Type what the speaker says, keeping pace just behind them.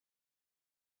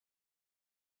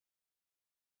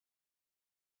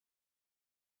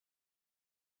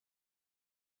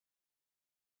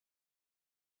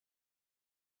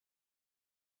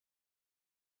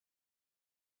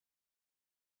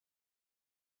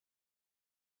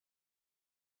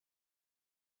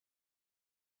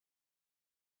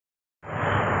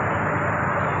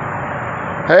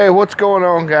Hey, what's going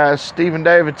on, guys? Stephen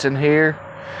Davidson here,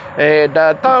 and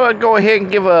I thought I'd go ahead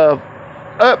and give a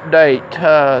update.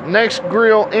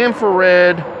 Nexgrill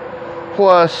Infrared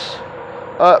Plus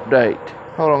update.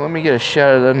 Hold on, let me get a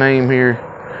shot of the name here.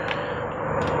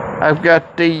 I've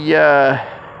got the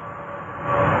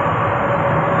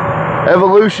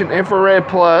Evolution Infrared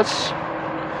Plus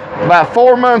about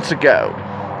 4 months ago,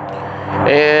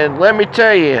 and let me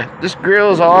tell you, this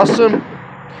grill is awesome.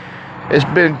 It's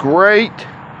been great,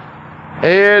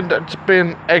 and it's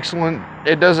been excellent.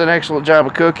 It does an excellent job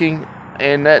of cooking.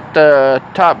 And that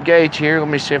top gauge here, let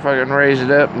me see if I can raise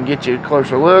it up and get you a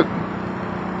closer look.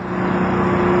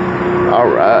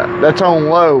 Alright, that's on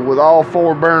low with all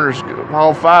 4 burners,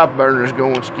 all 5 burners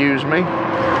going, excuse me.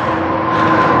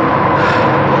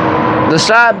 The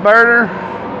side burner,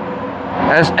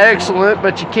 that's excellent,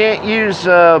 but you can't use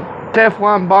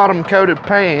Teflon bottom coated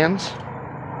pans.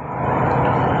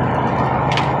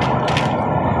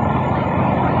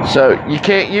 So you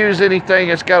can't use anything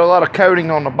that's got a lot of coating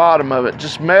on the bottom of it,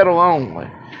 just metal only.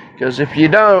 Because if you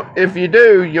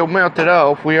do, you'll melt it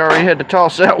off. We already had to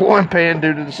toss out one pan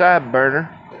due to the side burner.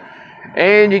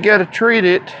 And you got to treat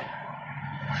it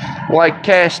like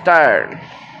cast iron.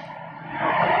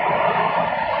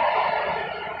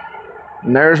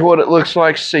 And there's what it looks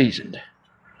like seasoned.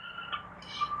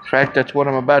 In fact, that's what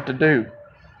I'm about to do.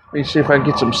 Let me see if I can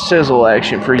get some sizzle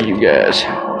action for you guys.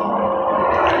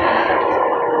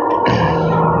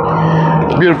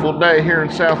 Beautiful day here in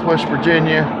Southwest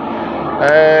Virginia.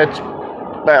 It's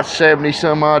about 70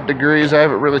 some odd degrees. I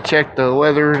haven't really checked the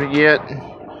weather yet,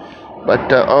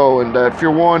 but if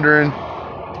you're wondering,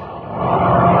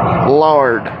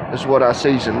 lard is what I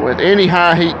season with. Any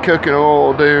high heat cooking oil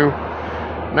will do.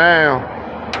 Now,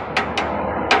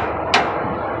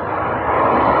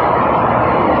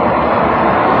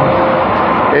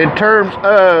 in terms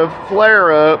of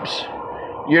flare-ups,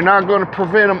 you're not going to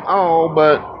prevent them all,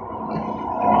 but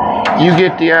you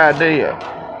get the idea.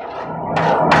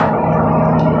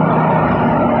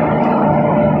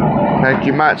 In fact,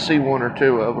 you might see 1 or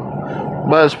 2 of them.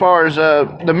 But as far as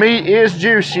the meat is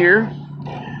juicier,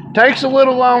 takes a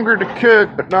little longer to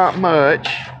cook, but not much,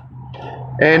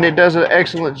 and it does an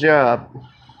excellent job.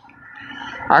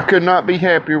 I could not be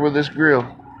happier with this grill.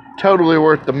 Totally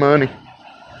worth the money.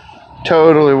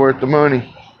 Totally worth the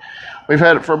money. We've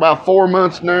had it for about 4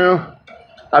 months now.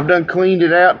 I've done cleaned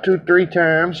it out 2-3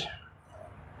 times.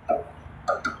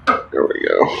 There we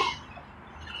go.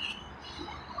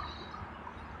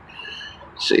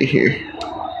 Let's see here.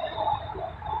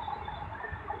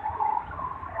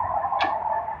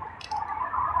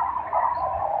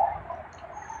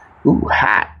 Ooh,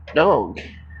 hot dog.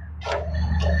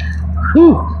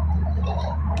 Whew.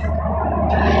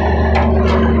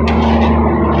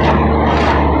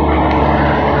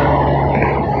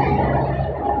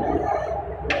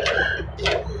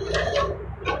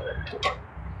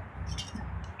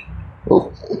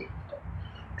 Oh,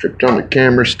 tripped on the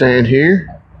camera stand here.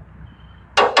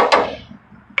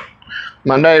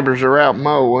 My neighbors are out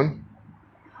mowing.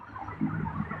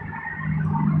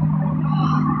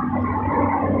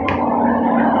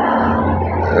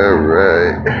 All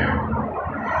right.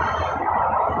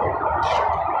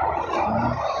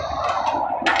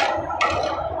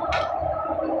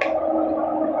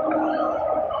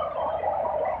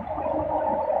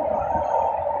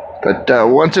 But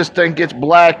once this thing gets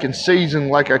black and seasoned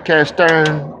like a cast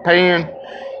iron pan,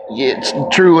 it's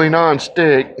truly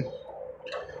non-stick.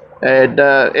 And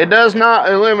it does not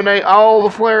eliminate all the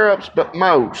flare-ups, but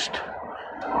most.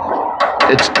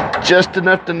 It's just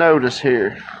enough to notice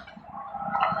here.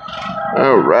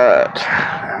 All right,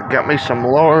 got me some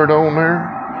lard on there.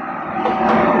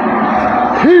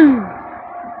 Whew.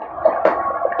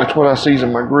 That's what I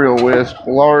season my grill with,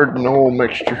 lard and oil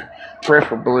mixture.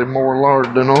 Preferably more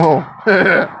lard than oil.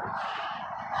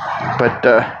 But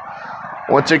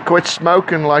once it quits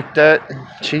smoking like that,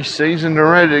 she's seasoned and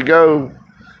ready to go.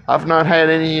 I've not had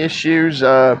any issues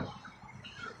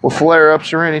with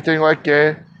flare-ups or anything like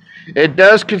that. It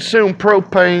does consume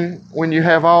propane when you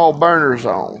have all burners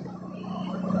on.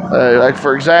 Like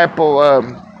for example,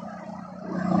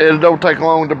 it don't take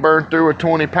long to burn through a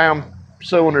 20-pound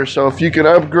cylinder. So if you can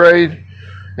upgrade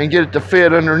and get it to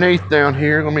fit underneath down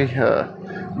here, let me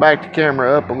back the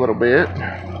camera up a little bit.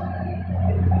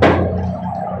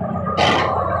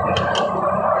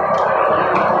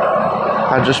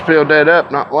 I just filled that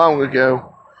up not long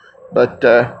ago, but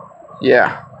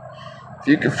yeah, if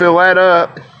you can fill that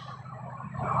up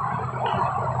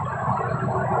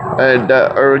and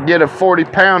or get a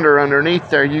 40-pounder underneath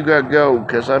there, you gotta go,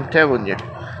 because I'm telling you,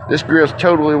 this grill's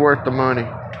totally worth the money.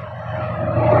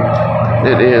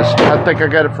 It is. I think I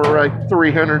got it for like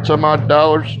 300 some odd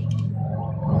dollars.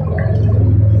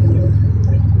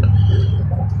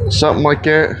 Something like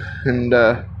that. And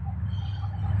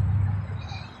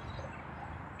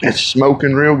it's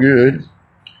smoking real good.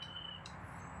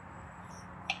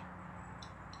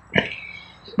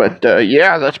 But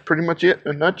yeah, that's pretty much it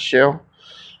in a nutshell.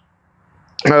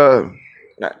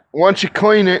 Once you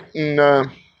clean it, and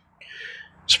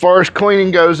as far as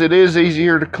cleaning goes, it is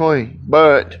easier to clean.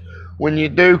 But when you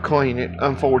do clean it,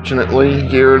 unfortunately,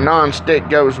 your non-stick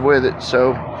goes with it.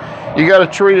 So you got to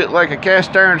treat it like a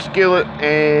cast iron skillet,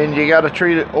 and you got to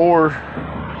treat it or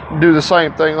do the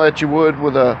same thing that you would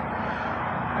with a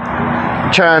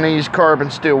Chinese carbon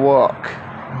steel wok.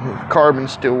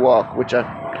 Which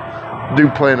I do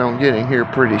plan on getting here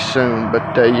pretty soon.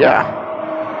 But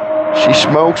yeah, she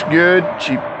smokes good.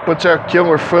 She puts out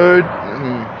killer food.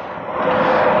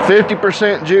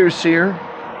 50% juice here.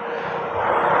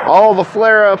 All the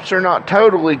flare-ups are not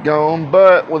totally gone,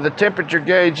 but with the temperature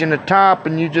gauge in the top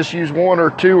and you just use 1 or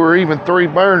 2 or even 3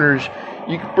 burners,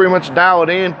 you can pretty much dial it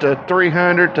in to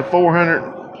 300 to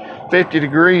 450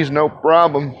 degrees, no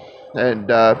problem, and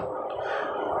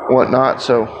whatnot.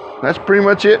 So that's pretty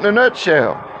much it in a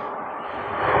nutshell.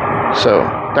 So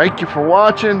thank you for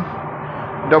watching.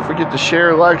 Don't forget to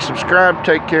share, like, subscribe.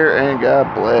 Take care, and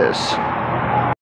God bless.